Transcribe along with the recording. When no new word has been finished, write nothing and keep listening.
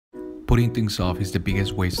Putting things off is the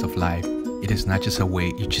biggest waste of life. It is not just a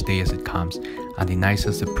way each day as it comes and denies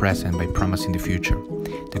us the present by promising the future.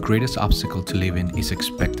 The greatest obstacle to living is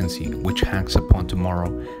expectancy, which hangs upon tomorrow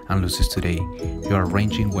and loses today. You are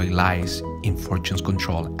arranging what lies in fortune's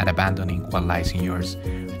control and abandoning what lies in yours.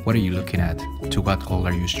 What are you looking at? To what goal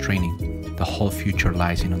are you straining? The whole future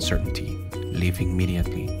lies in uncertainty. Live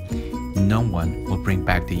immediately. No one will bring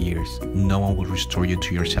back the years. No one will restore you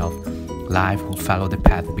to yourself. Life will follow the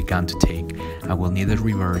path it began to take and will neither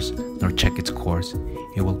reverse nor check its course.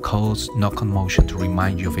 It will cause no commotion to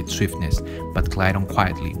remind you of its swiftness, but glide on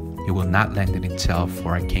quietly. It will not lengthen itself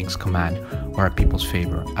for a king's command or a people's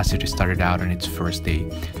favor, as it started out on its first day.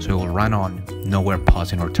 So it will run on, nowhere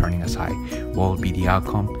pausing or turning aside. What will be the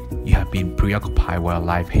outcome? You have been preoccupied while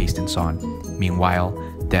life hastens on. Meanwhile,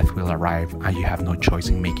 death will arrive and you have no choice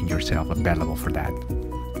in making yourself available for that.